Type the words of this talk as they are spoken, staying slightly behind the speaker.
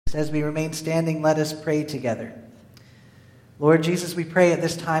So as we remain standing, let us pray together. Lord Jesus, we pray at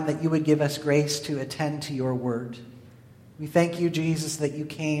this time that you would give us grace to attend to your word. We thank you, Jesus, that you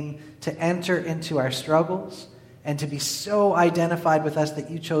came to enter into our struggles and to be so identified with us that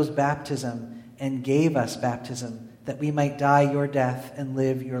you chose baptism and gave us baptism that we might die your death and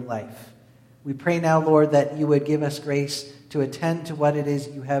live your life. We pray now, Lord, that you would give us grace to attend to what it is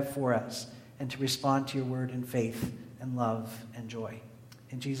you have for us and to respond to your word in faith and love and joy.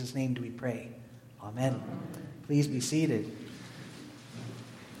 In Jesus' name do we pray. Amen. Please be seated.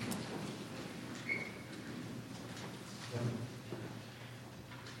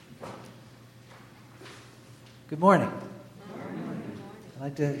 Good morning. I'd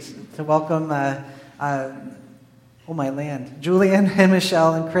like to welcome, oh my land, Julian and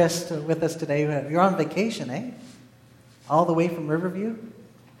Michelle and Chris with us today. You're on vacation, eh? All the way from Riverview?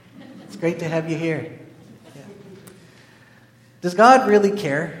 It's great to have you here. Yeah. Does God really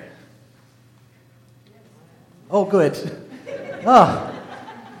care? Oh, good. Oh,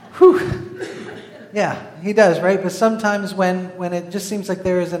 whew. Yeah, he does, right? But sometimes when it just seems like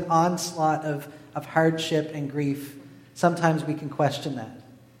there is an onslaught of hardship and grief, sometimes we can question that.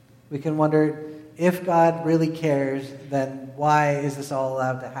 We can wonder, if God really cares, then why is this all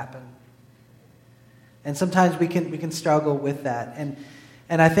allowed to happen? And sometimes we can struggle with that.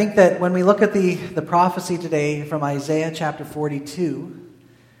 And I think that when we look at the prophecy today from Isaiah chapter 42,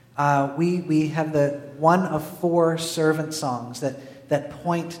 we have the one of 4 servant songs that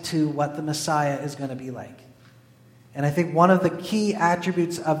point to what the Messiah is going to be like. And I think one of the key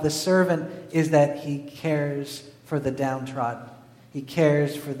attributes of the servant is that he cares for the downtrodden. He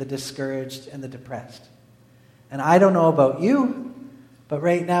cares for the discouraged and the depressed. And I don't know about you, but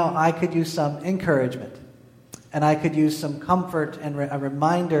right now I could use some encouragement. And I could use some comfort and a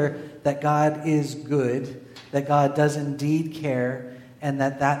reminder that God is good, that God does indeed care, and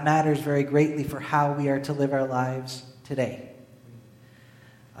that matters very greatly for how we are to live our lives today.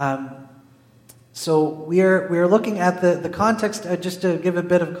 So we're looking at the context, just to give a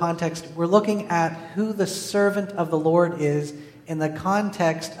bit of context, we're looking at who the servant of the Lord is in the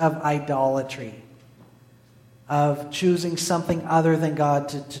context of idolatry, of choosing something other than God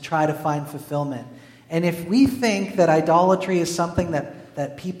to try to find fulfillment. And if we think that idolatry is something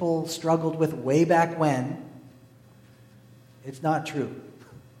that people struggled with way back when, it's not true.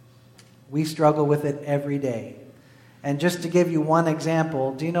 We struggle with it every day. And just to give you one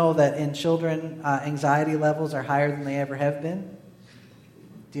example, do you know that in children, anxiety levels are higher than they ever have been?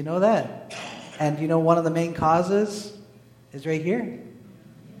 Do you know that? And you know one of the main causes is right here.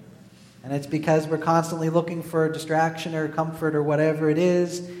 And it's because we're constantly looking for distraction or comfort or whatever it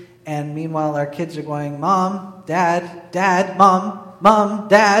is. And meanwhile, our kids are going, Mom, Dad, Dad, Mom,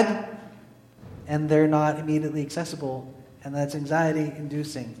 Dad. And they're not immediately accessible. And that's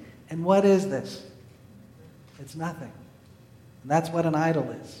anxiety-inducing. And what is this? It's nothing. And that's what an idol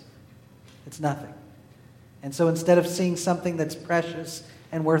is. It's nothing. And so instead of seeing something that's precious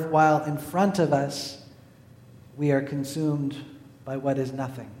and worthwhile in front of us, we are consumed by what is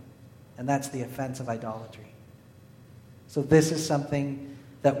nothing. And that's the offense of idolatry. So this is something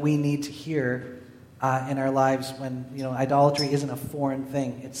that we need to hear in our lives when, idolatry isn't a foreign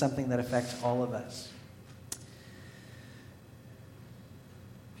thing. It's something that affects all of us.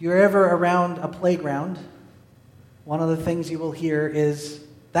 If you're ever around a playground, one of the things you will hear is,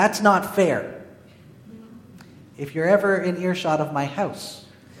 "That's not fair." If you're ever in earshot of my house,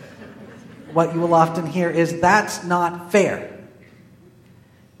 what you will often hear is, "That's not fair."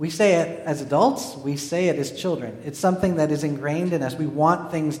 We say it as adults, we say it as children. It's something that is ingrained in us. We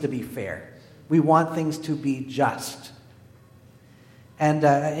want things to be fair. We want things to be just. And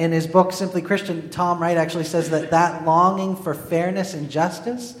in his book, Simply Christian, Tom Wright actually says that longing for fairness and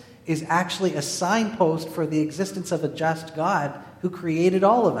justice is actually a signpost for the existence of a just God who created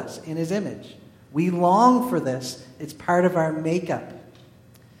all of us in his image. We long for this. It's part of our makeup.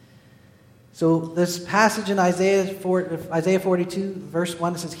 So this passage in Isaiah 42, verse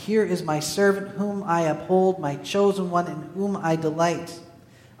 1, it says, "Here is my servant whom I uphold, my chosen one in whom I delight.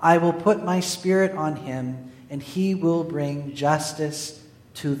 I will put my spirit on him, and he will bring justice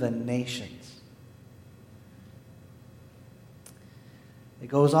to the nations." It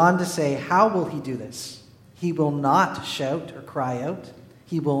goes on to say, how will he do this? He will not shout or cry out.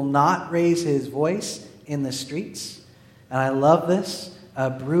 He will not raise his voice in the streets. And I love this. A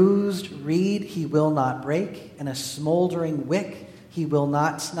bruised reed he will not break, and a smoldering wick he will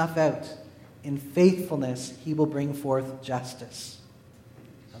not snuff out. In faithfulness he will bring forth justice.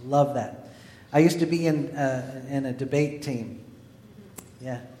 I love that. I used to be in a debate team.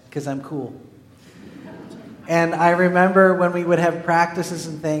 Yeah, because I'm cool. And I remember when we would have practices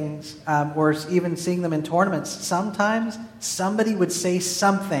and things, or even seeing them in tournaments, sometimes somebody would say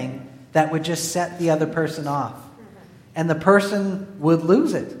something that would just set the other person off. And the person would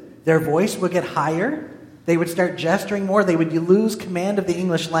lose it. Their voice would get higher. They would start gesturing more. They would lose command of the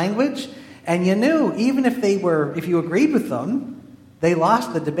English language. And you knew, even if you agreed with them, they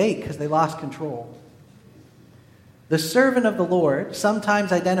lost the debate because they lost control. The servant of the Lord,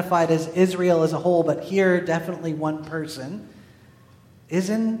 sometimes identified as Israel as a whole, but here definitely one person, is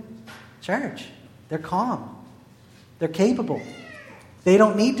in charge. They're calm. They're capable. They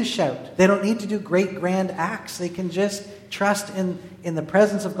don't need to shout. They don't need to do great grand acts. They can just trust in the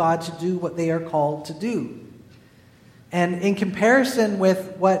presence of God to do what they are called to do. And in comparison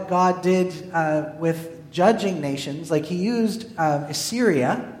with what God did with judging nations, like he used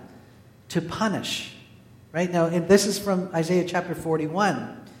Assyria to punish. Right now, and this is from Isaiah chapter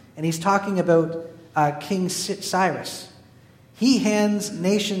 41, and he's talking about King Cyrus. He hands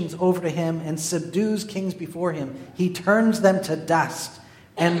nations over to him and subdues kings before him. He turns them to dust,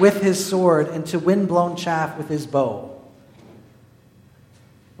 and with his sword, and to wind-blown chaff with his bow.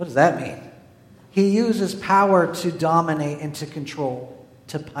 What does that mean? He uses power to dominate and to control,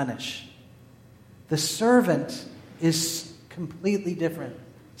 to punish. The servant is completely different.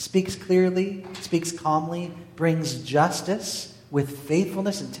 Speaks clearly, speaks calmly, brings justice with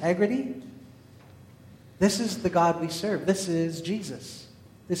faithfulness, integrity. This is the God we serve. This is Jesus.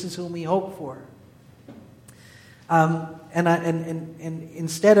 This is whom we hope for. And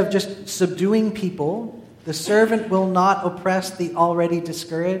instead of just subduing people, the servant will not oppress the already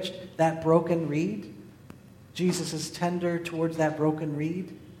discouraged, that broken reed. Jesus is tender towards that broken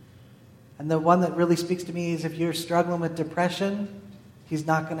reed. And the one that really speaks to me is if you're struggling with depression, he's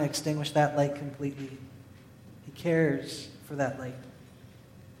not going to extinguish that light completely. He cares for that light.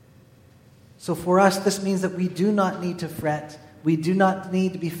 So for us, this means that we do not need to fret. We do not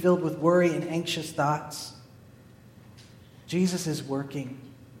need to be filled with worry and anxious thoughts. Jesus is working,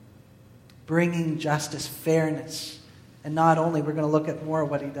 bringing justice, fairness. And not only, we're going to look at more of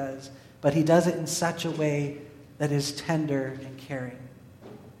what he does, but he does it in such a way that is tender and caring.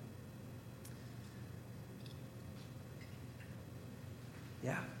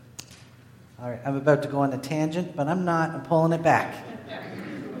 Yeah. All right, I'm about to go on a tangent, but I'm not. I'm pulling it back.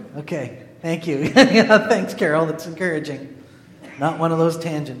 Okay, thank you. Thanks, Carol. That's encouraging. Not one of those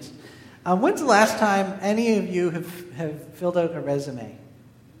tangents. When's the last time any of you have filled out a resume?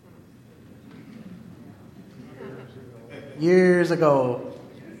 Years ago,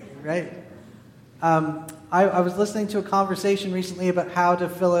 right? I was listening to a conversation recently about how to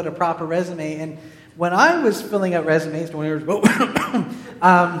fill out a proper resume, and when I was filling out resumes 20 years ago,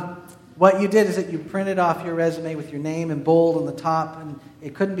 what you did is that you printed off your resume with your name in bold on the top, and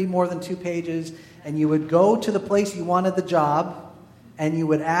it couldn't be more than 2 pages, and you would go to the place you wanted the job, and you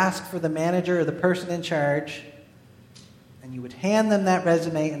would ask for the manager or the person in charge, and you would hand them that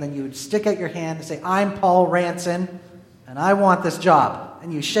resume, and then you would stick out your hand and say, "I'm Paul Ranson, and I want this job."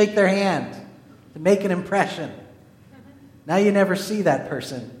 And you shake their hand to make an impression. Now you never see that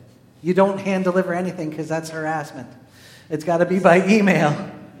person. You don't hand deliver anything because that's harassment. It's got to be by email.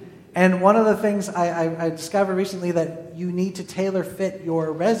 And one of the things I discovered recently that you need to tailor fit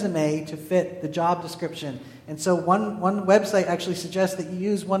your resume to fit the job description. And so one website actually suggests that you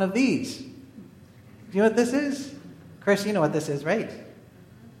use one of these. Do you know what this is? Chris, you know what this is, right?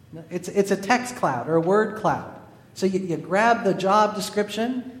 It's a text cloud or a word cloud. So you grab the job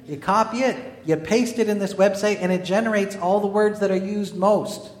description, you copy it, you paste it in this website, and it generates all the words that are used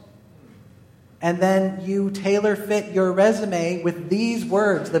most. And then you tailor fit your resume with these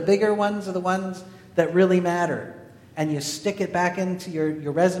words. The bigger ones are the ones that really matter. And you stick it back into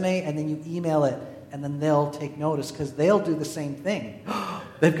your resume, and then you email it, and then they'll take notice because they'll do the same thing.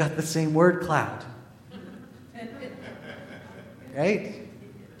 They've got the same word cloud. Right?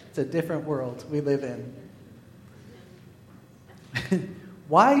 It's a different world we live in.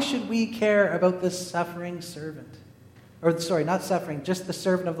 Why should we care about this suffering servant? Or, sorry, not suffering, just the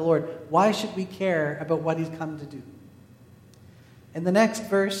servant of the Lord. Why should we care about what he's come to do? In the next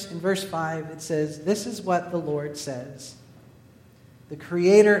verse, in verse 5, it says, "This is what the Lord says, the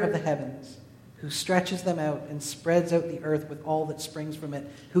creator of the heavens, who stretches them out and spreads out the earth with all that springs from it,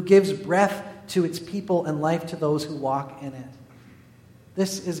 who gives breath to its people and life to those who walk in it."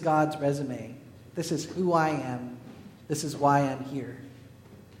 This is God's resume. This is who I am. This is why I'm here.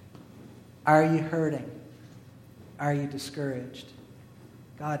 Are you hurting? Are you discouraged?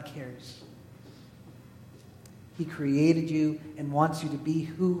 God cares. He created you and wants you to be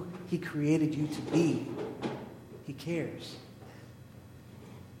who he created you to be. He cares.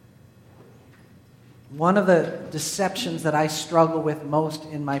 One of the deceptions that I struggle with most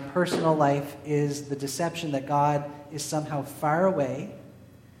in my personal life is the deception that God is somehow far away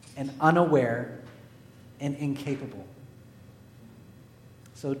and unaware and incapable.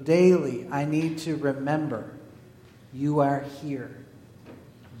 So daily, I need to remember, you are here,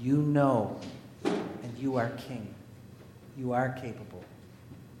 you know, and you are king. You are capable.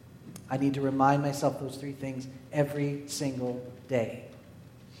 I need to remind myself those three things every single day.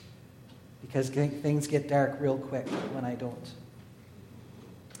 Because things get dark real quick when I don't.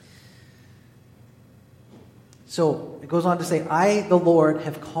 So it goes on to say, I, the Lord,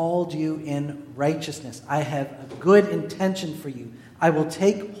 have called you in righteousness. I have a good intention for you. I will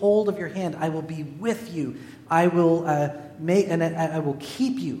take hold of your hand. I will be with you. I will I will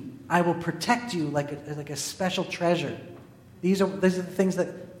keep you. I will protect you like a special treasure. These are the things that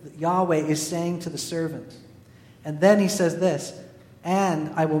Yahweh is saying to the servant. And then he says this,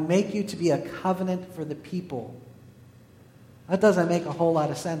 and I will make you to be a covenant for the people. That doesn't make a whole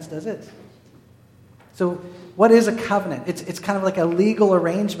lot of sense, does it? So what is a covenant? It's kind of like a legal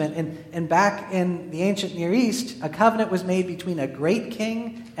arrangement. And back in the ancient Near East, a covenant was made between a great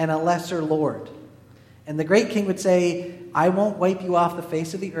king and a lesser lord. And the great king would say, I won't wipe you off the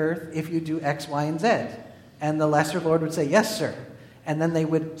face of the earth if you do X, Y, and Z. And the lesser lord would say, yes, sir. And then they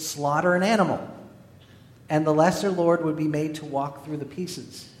would slaughter an animal. And the lesser lord would be made to walk through the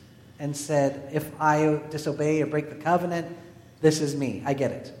pieces and said, if I disobey or break the covenant, this is me. I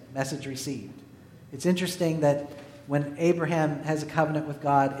get it. Message received. It's interesting that when Abraham has a covenant with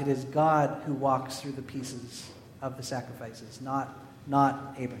God, it is God who walks through the pieces of the sacrifices, not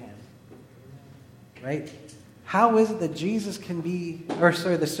Abraham. Right? How is it that Jesus can be,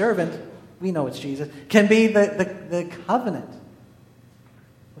 the servant, we know it's Jesus, can be the covenant?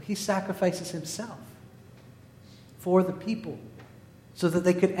 Well, he sacrifices himself for the people so that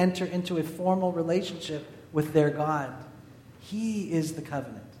they could enter into a formal relationship with their God. He is the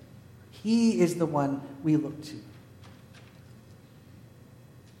covenant. He is the one we look to.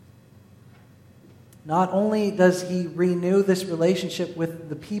 Not only does he renew this relationship with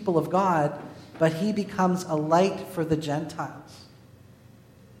the people of God, but he becomes a light for the Gentiles.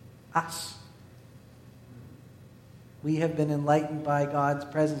 Us. We have been enlightened by God's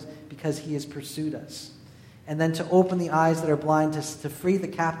presence because he has pursued us. And then to open the eyes that are blind, to free the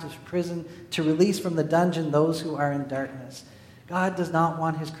captives from prison, to release from the dungeon those who are in darkness. God does not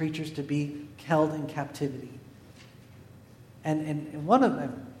want his creatures to be held in captivity. And one of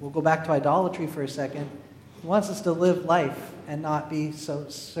them, we'll go back to idolatry for a second. He wants us to live life and not be so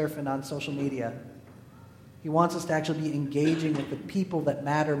surfing on social media. He wants us to actually be engaging with the people that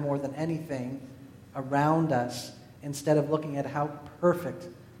matter more than anything around us, instead of looking at how perfect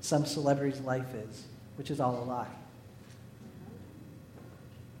some celebrity's life is, which is all a lie.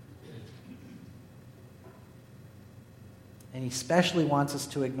 And he especially wants us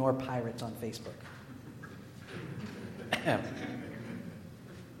to ignore pirates on Facebook.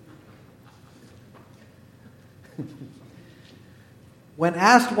 When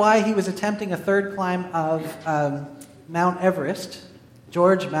asked why he was attempting a third climb of Mount Everest,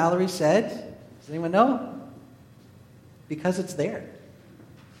 George Mallory said, does anyone know? Because it's there.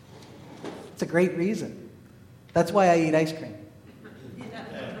 It's a great reason. That's why I eat ice cream.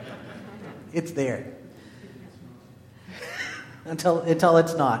 It's there. Until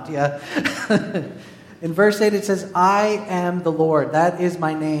it's not, yeah. In verse 8 it says, I am the Lord, that is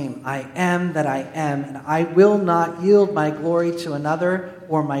my name. I am that I am, and I will not yield my glory to another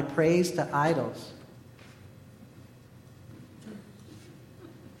or my praise to idols.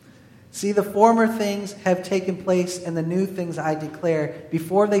 See, the former things have taken place, and the new things I declare.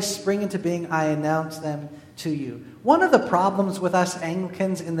 Before they spring into being, I announce them to you. One of the problems with us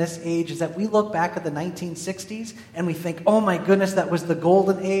Anglicans in this age is that we look back at the 1960s and we think, oh my goodness, that was the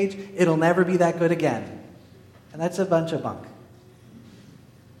golden age. It'll never be that good again. And that's a bunch of bunk.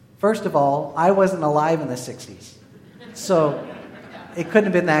 First of all, I wasn't alive in the 60s. So it couldn't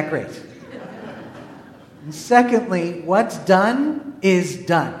have been that great. And secondly, what's done is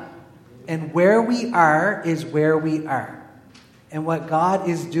done. And where we are is where we are. And what God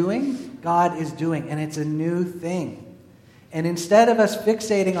is doing, and it's a new thing. And instead of us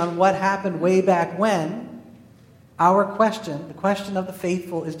fixating on what happened way back when, our question, the question of the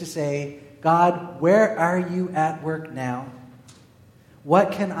faithful, is to say, God, where are you at work now?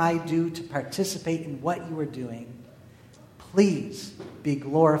 What can I do to participate in what you are doing? Please be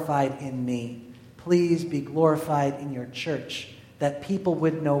glorified in me. Please be glorified in your church, that people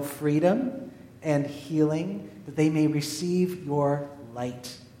would know freedom and healing, that they may receive your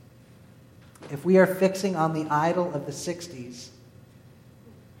light. If we are fixing on the idol of the 60s,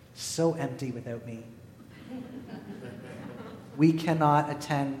 so empty without me. we cannot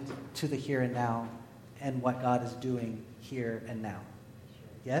attend to the here and now and what God is doing here and now.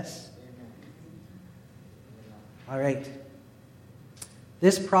 Yes? All right.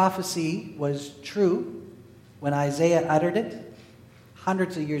 This prophecy was true when Isaiah uttered it,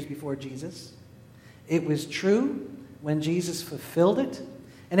 hundreds of years before Jesus. It was true when Jesus fulfilled it.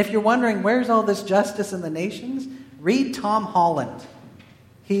 And if you're wondering, where's all this justice in the nations? Read Tom Holland.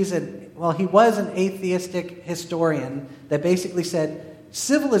 He was an atheistic historian that basically said,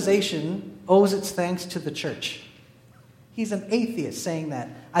 civilization owes its thanks to the church. He's an atheist saying that.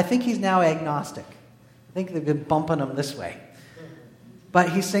 I think he's now agnostic. I think they've been bumping him this way. But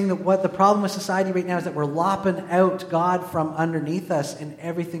he's saying that what the problem with society right now is that we're lopping out God from underneath us and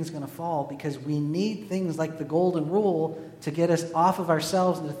everything's going to fall because we need things like the golden rule to get us off of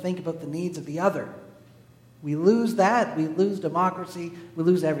ourselves and to think about the needs of the other. We lose that, we lose democracy, we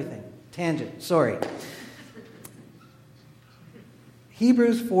lose everything. Tangent, sorry.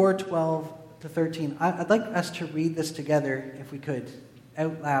 Hebrews 4:12-13. I'd like us to read this together, if we could,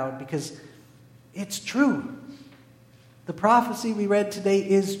 out loud, because it's true. The prophecy we read today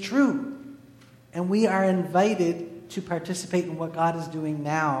is true. And we are invited to participate in what God is doing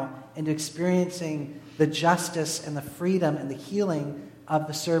now and experiencing the justice and the freedom and the healing of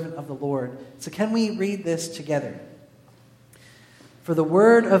the servant of the Lord. So can we read this together? For the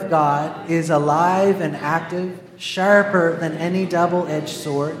word of God is alive and active, sharper than any double-edged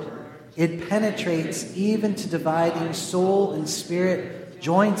sword. It penetrates even to dividing soul and spirit,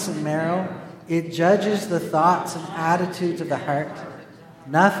 joints and marrow. It judges the thoughts and attitudes of the heart.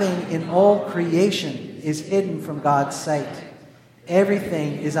 Nothing in all creation is hidden from God's sight.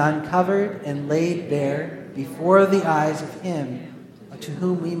 Everything is uncovered and laid bare before the eyes of Him to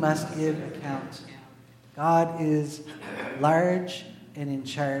whom we must give account. God is large and in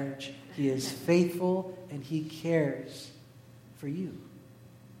charge. He is faithful and He cares for you.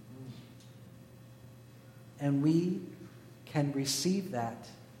 And we can receive that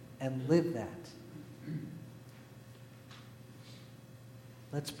and live that.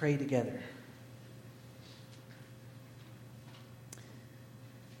 Let's pray together.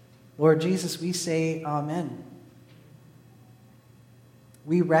 Lord Jesus, we say amen.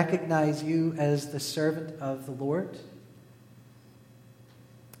 We recognize you as the servant of the Lord.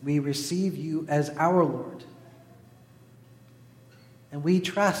 We receive you as our Lord. And we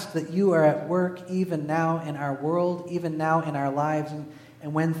trust that you are at work even now in our world, even now in our lives.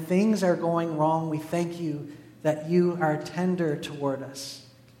 And when things are going wrong, we thank you that you are tender toward us.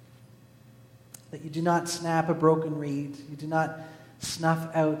 That you do not snap a broken reed. You do not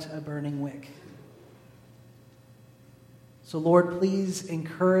snuff out a burning wick. So Lord, please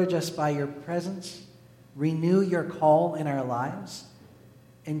encourage us by your presence. Renew your call in our lives.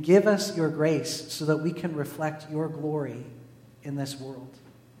 And give us your grace so that we can reflect your glory in this world.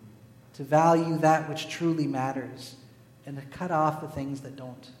 To value that which truly matters. And to cut off the things that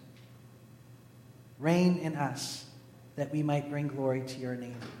don't. Reign in us that we might bring glory to your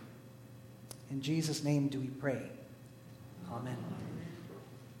name. In Jesus' name do we pray. Amen.